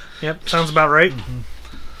face. Yep, sounds about right. Mm-hmm.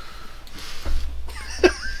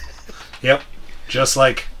 Yep, just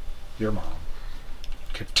like your mom.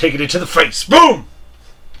 Kept taking it to the face. Boom!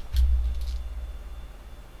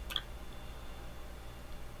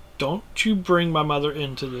 Don't you bring my mother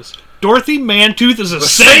into this. Dorothy Mantooth is a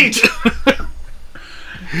saint!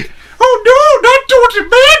 Oh no, not Dorothy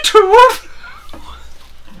Mantooth!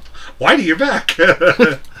 Whitey, you're back.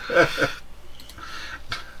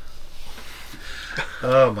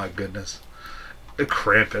 Oh my goodness. The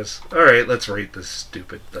Krampus. Alright, let's rate this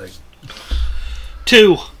stupid thing.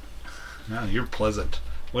 2. No, you're pleasant.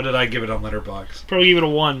 What did I give it on Letterboxd? Probably give it a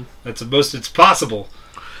 1. That's the most it's possible.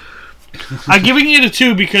 I'm giving it a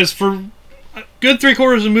 2 because for a good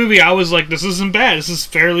 3/4 of the movie I was like, this isn't bad. This is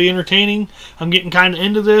fairly entertaining. I'm getting kind of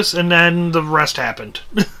into this, and then the rest happened.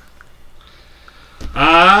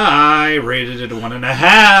 I rated it a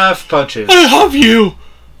 1.5 punches. I love you!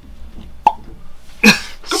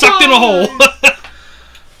 Sucked in a hole.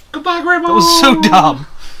 Goodbye, Grandma! That was so dumb.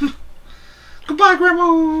 Goodbye,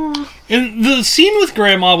 Grandma! And the scene with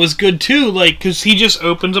Grandma was good too, like, because he just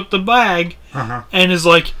opens up the bag and is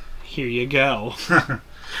like, here you go.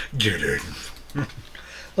 Get in.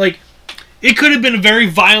 Like, it could have been a very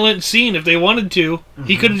violent scene if they wanted to. Mm-hmm.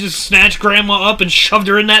 He could have just snatched Grandma up and shoved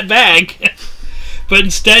her in that bag. But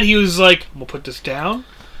instead he was like, I'm going to put this down.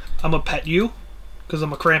 I'm going to pet you, because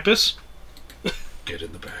I'm a Krampus. Get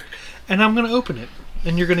in the bag. And I'm going to open it,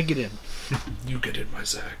 and you're going to get in. You get in my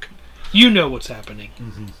sack. You know what's happening.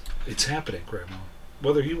 Mm-hmm. It's happening, Grandma.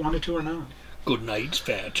 Whether you want it to or not. Good night,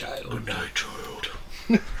 Fairchild. Good night, child.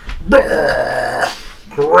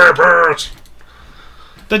 Krampus!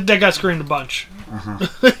 That guy screamed a bunch.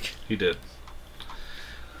 He did.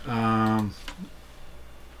 What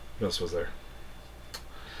else was there?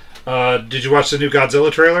 Did you watch the new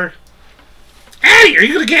Godzilla trailer? Addie, are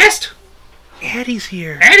you gonna guest? Addie's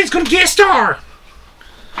here. Addie's gonna guest star!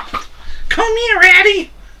 Come here,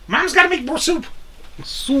 Addie! Mom's gotta make more soup.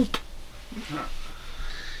 Soup.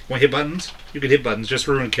 Want to hit buttons? You can hit buttons. Just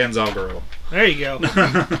ruin Ken's algorithm. There you go.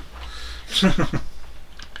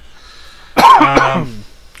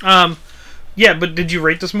 Yeah, but did you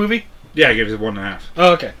rate this movie? Yeah, I gave it 1.5.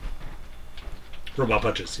 Oh, okay. Robot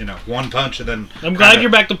punches, one punch and then... I'm glad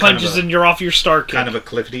you're back to punches and you're off your star kick. Kind of a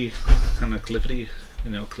cliff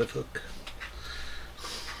hook.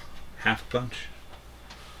 Half punch.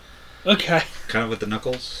 Okay. Kind of with the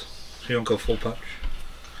knuckles. You don't go full punch.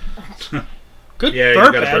 Good yeah, burp,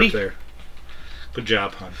 you got a Addy. burp there. Good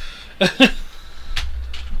job, hon.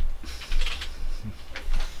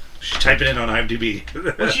 She's typing in on IMDb.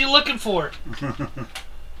 What's she looking for?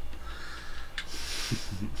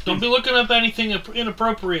 Don't be looking up anything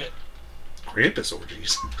inappropriate. Krampus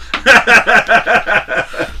orgies.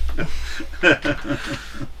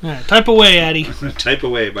 Right, type away, Addy. Type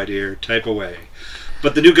away, my dear. Type away.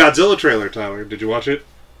 But the new Godzilla trailer, Tyler, did you watch it?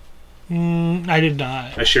 I did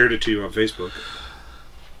not. I shared it to you on Facebook.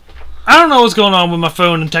 I don't know what's going on with my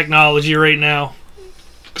phone and technology right now.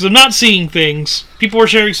 Because I'm not seeing things. People are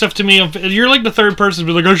sharing stuff to me. You're like the third person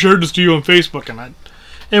to be like, I shared this to you on Facebook.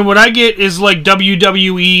 And what I get is like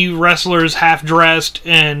WWE wrestlers half dressed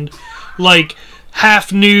and like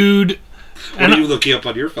half nude. What are you looking up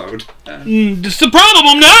on your phone? That's the problem,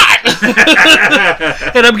 I'm not!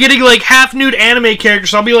 And I'm getting like half nude anime characters.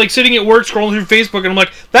 So I'll be like sitting at work scrolling through Facebook and I'm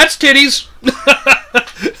like, that's titties!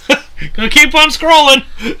 Gonna keep on scrolling.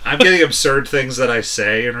 I'm getting absurd things that I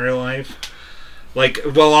say in real life. Like,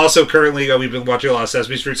 well, also currently we've been watching a lot of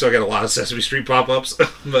Sesame Street, so I get a lot of Sesame Street pop-ups.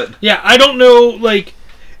 But yeah, I don't know, like,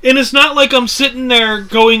 and it's not like I'm sitting there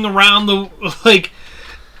going around the like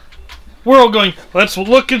world going, let's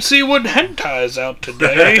look and see what hentai is out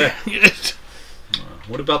today.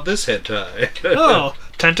 What about this hentai? Oh,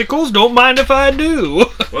 tentacles? Don't mind if I do.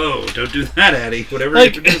 Whoa, don't do that, Addie. Whatever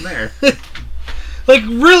like, you're doing there. Like,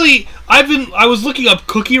 really, I was looking up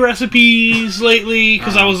cookie recipes lately,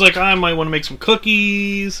 because I was like, I might want to make some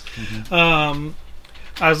cookies. Mm-hmm.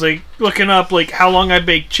 I was, like, looking up, like, how long I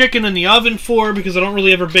bake chicken in the oven for, because I don't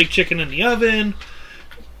really ever bake chicken in the oven.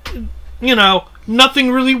 You know,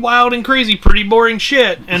 nothing really wild and crazy, pretty boring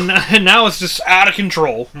shit. And now it's just out of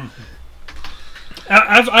control.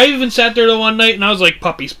 I even sat there the one night, and I was like,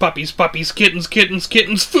 puppies, puppies, puppies, kittens, kittens,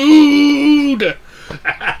 kittens, food!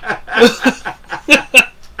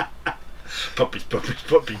 Puppies, puppies,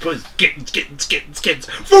 puppies, puppies, kittens, kittens, kittens, kittens,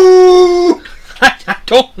 food! I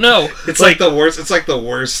don't know. It's like the worst. It's like the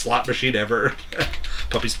worst slot machine ever.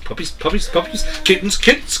 Puppies, puppies, puppies, puppies, kittens,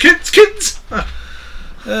 kittens, kittens, kittens.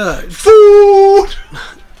 Food.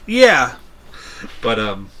 Yeah,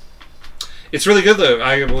 but it's really good though.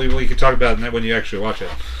 I believe we could talk about it when you actually watch it.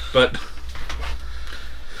 But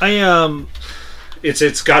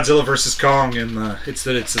it's Godzilla versus Kong, and it's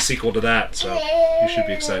the sequel to that, so you should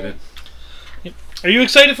be excited. Are you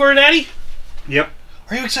excited for it, Addy? Yep.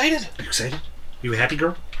 Are you excited? Are you excited? You a happy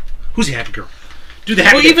girl? Who's a happy girl? Do the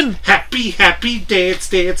happy dance. Even happy, happy dance,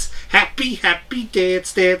 dance. Happy, happy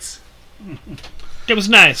dance, dance. It was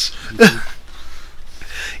nice.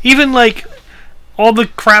 Even like all the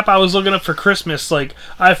crap I was looking up for Christmas, like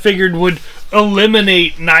I figured would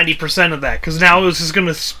eliminate 90% of that, because now it was just going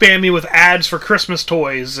to spam me with ads for Christmas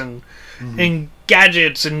toys and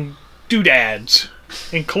gadgets and doodads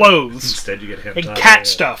and clothes. Instead, you get hentai and cat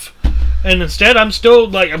stuff. And instead, I'm still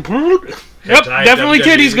like, yep, definitely WWE.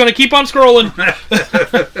 titties. Going to keep on scrolling.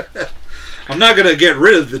 I'm not going to get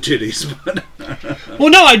rid of the titties, but well,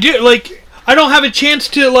 no, I do. Like, I don't have a chance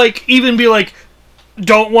to like even be like,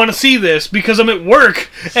 don't want to see this because I'm at work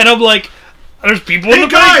and I'm like, there's people in the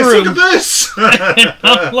guys, break room. look at this. And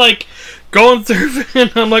I'm like going through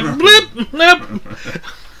and I'm like, blip, blip.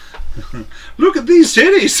 Look at these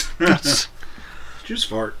titties. Just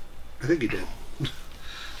fart. I think he did.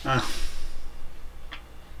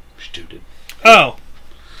 She tooted. Oh.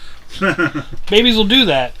 Babies will do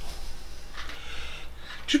that.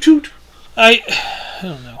 Toot. I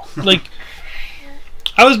don't know. Like,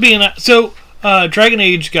 I was being... So, Dragon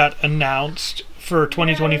Age got announced for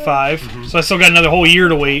 2025, so I still got another whole year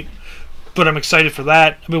to wait, but I'm excited for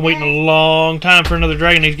that. I've been waiting a long time for another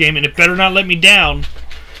Dragon Age game, and it better not let me down.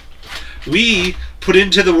 We put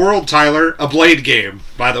into the world, Tyler, a Blade game,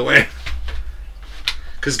 by the way.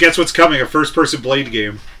 Because guess what's coming? A first-person Blade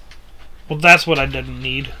game. Well, that's what I didn't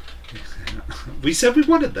need. We said we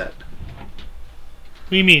wanted that. What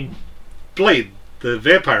do you mean? Blade, the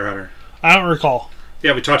vampire hunter. I don't recall.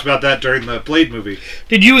 Yeah, we talked about that during the Blade movie.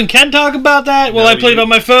 Did you and Ken talk about that while I played on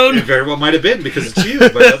my phone? It very well might have been because it's you,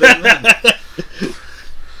 but other than that.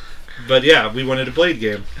 But yeah, we wanted a Blade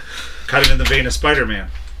game. Kind of in the vein of Spider-Man.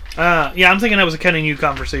 Yeah, I'm thinking that was a Ken and you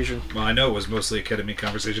conversation. Well, I know it was mostly a Ken and me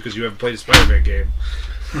conversation because you haven't played a Spider-Man game.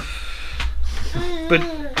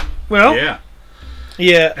 But, well... Yeah.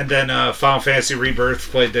 Yeah. And then Final Fantasy Rebirth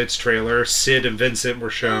played its trailer. Sid and Vincent were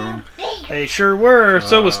shown. They sure were.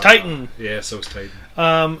 So was Titan. Yeah, so was Titan.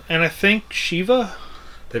 And I think Shiva?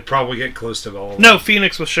 They'd probably get close to all of them. No,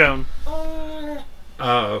 Phoenix was shown. Oh,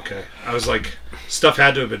 okay. I was like, stuff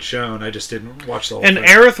had to have been shown. I just didn't watch the whole and thing.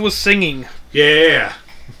 And Aerith was singing. Yeah.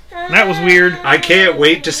 That was weird. I can't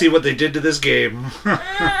wait to see what they did to this game.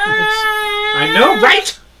 I know,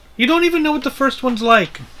 right? You don't even know what the first one's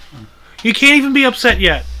like. You can't even be upset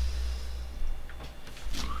yet.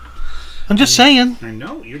 I'm just saying. I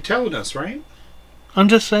know. You're telling us, right? I'm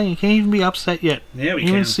just saying. You can't even be upset yet. Yeah, we you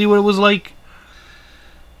can. even see what it was like.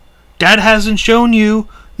 Dad hasn't shown you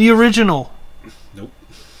the original. Nope.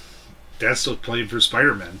 Dad's still playing for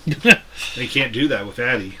Spider-Man. They can't do that with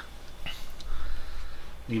Addy.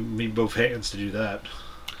 You need both hands to do that.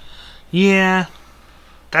 Yeah.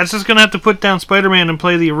 Dad's just going to have to put down Spider-Man and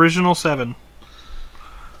play the original 7.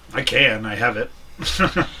 I can. I have it.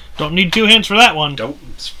 Don't need 2 hands for that one. Don't.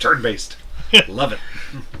 It's turn-based. Love it.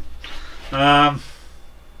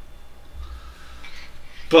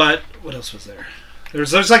 But what else was there?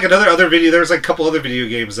 There's like other video. There was like a couple other video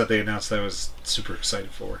games that they announced that I was super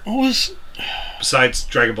excited for. What was? Besides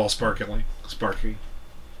Dragon Ball Sparky.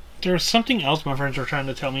 There was something else my friends were trying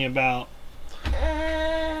to tell me about.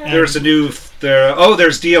 There's a new.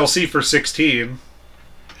 There's DLC for 16.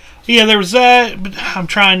 Yeah, there was that, but I'm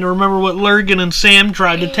trying to remember what Lurgan and Sam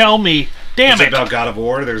tried to tell me. Damn it! It's about God of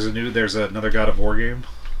War. There's another God of War game,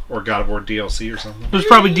 or God of War DLC or something. It was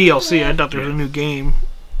probably DLC. I thought there was a new game.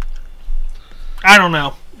 I don't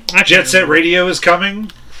know. Jet Set Radio is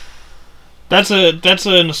coming. That's a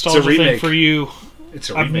nostalgia thing for you. It's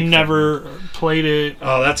a I've remake. never played it.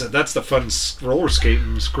 Oh, that's the fun roller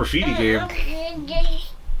skating graffiti game.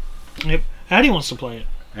 Yep. Addie wants to play it.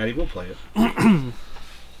 Addie will play it.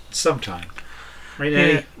 Sometime. Right,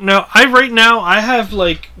 Addie? Yeah. No, right now I have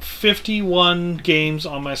like 51 games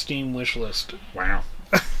on my Steam wish list. Wow.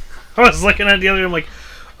 I was looking at the other day, I'm like,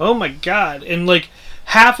 oh my god. And like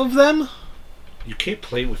half of them, you can't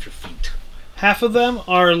play with your feet. Half of them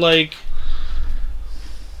are like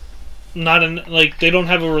they don't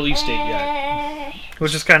have a release date yet,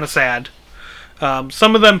 which is kind of sad.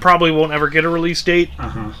 Some of them probably won't ever get a release date.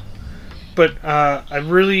 But I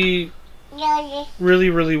really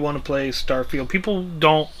want to play Starfield. People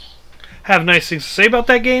don't have nice things to say about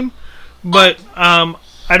that game, but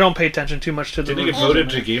I don't pay attention too much to the. Did it get voted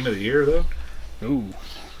to Game of the Year though? Ooh.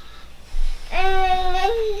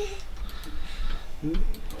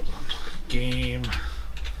 Game.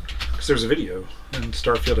 Because there was a video, and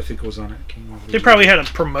Starfield I think was on it. They probably had a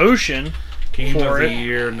promotion Game for of the it.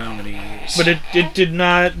 Year nominees. But it did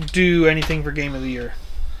not do anything for Game of the Year.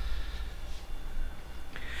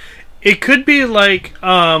 It could be like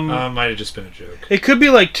might have just been a joke. It could be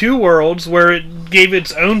like Two Worlds, where it gave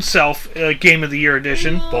its own self Game of the Year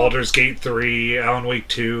edition. Baldur's Gate 3, Alan Wake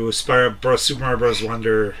 2, Super Mario Bros.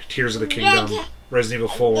 Wonder, Tears of the Kingdom, Resident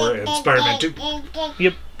Evil 4, and Spider-Man 2.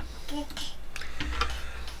 Yep.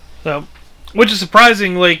 So, which is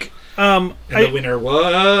surprising. Like, and the winner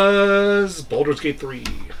was Baldur's Gate 3.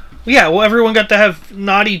 Yeah, well, everyone got to have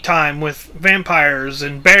naughty time with vampires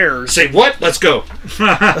and bears. Say what? Let's go.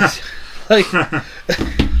 Like,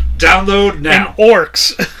 download now. And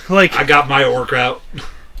orcs. Like, I got my orc out.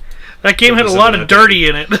 That game had a lot of dirty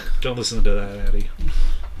in it. Don't listen to that, Addie.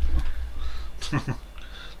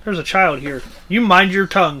 There's a child here. You mind your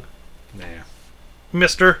tongue. Nah.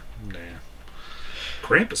 Mister. Nah.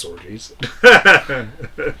 Krampus orgies. I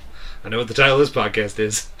know what the title of this podcast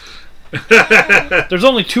is. There's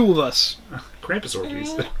only 2 of us. Krampus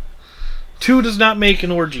orgies. 2 does not make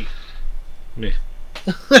an orgy. Yeah.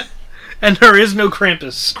 And there is no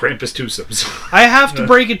Krampus. Krampus twosomes. I have to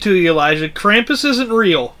break it to you, Elijah. Krampus isn't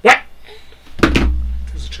real. What?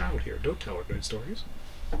 There's a child here. Don't tell her good stories.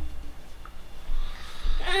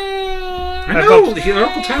 I know.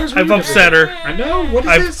 Uncle Tyler's I've upset her. I know. What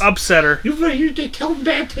is this? I've upset her. You tell him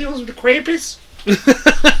bad tales of the Krampus?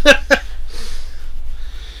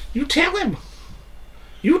 You tell him.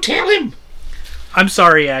 You tell him. I'm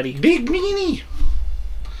sorry, Addie. Big meanie.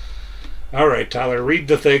 All right, Tyler, read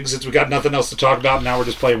the thing since we got nothing else to talk about. Now we're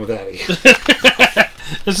just playing with Addie.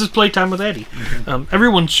 This This is Playtime with Eddie.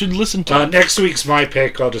 Everyone should listen to it. Next week's my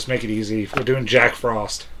pick. I'll just make it easy. We're doing Jack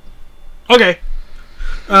Frost. Okay.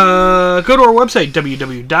 Go to our website,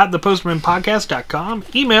 www.thepostermanpodcast.com.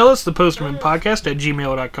 Email us,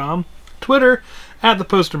 thepostermanpodcast@gmail.com. Twitter,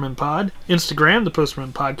 @thepostermanpod. Instagram, The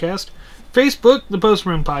Posterman Podcast. Facebook, The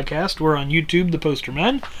Posterman Podcast. We're on YouTube, The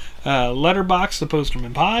Posterman. Letterboxd, The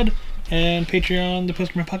Posterman Pod. And Patreon, The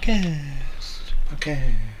Posterman Podcast.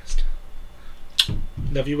 Podcast.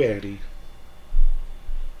 Love you, Eddie.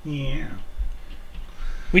 Yeah.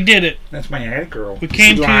 We did it. That's my ad girl. We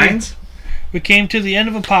came See to lines? We came to the end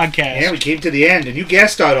of a podcast. Yeah, we came to the end, and you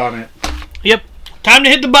guest starred on it. Yep. Time to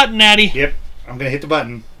hit the button, Natty. Yep. I'm going to hit the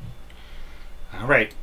button. All right.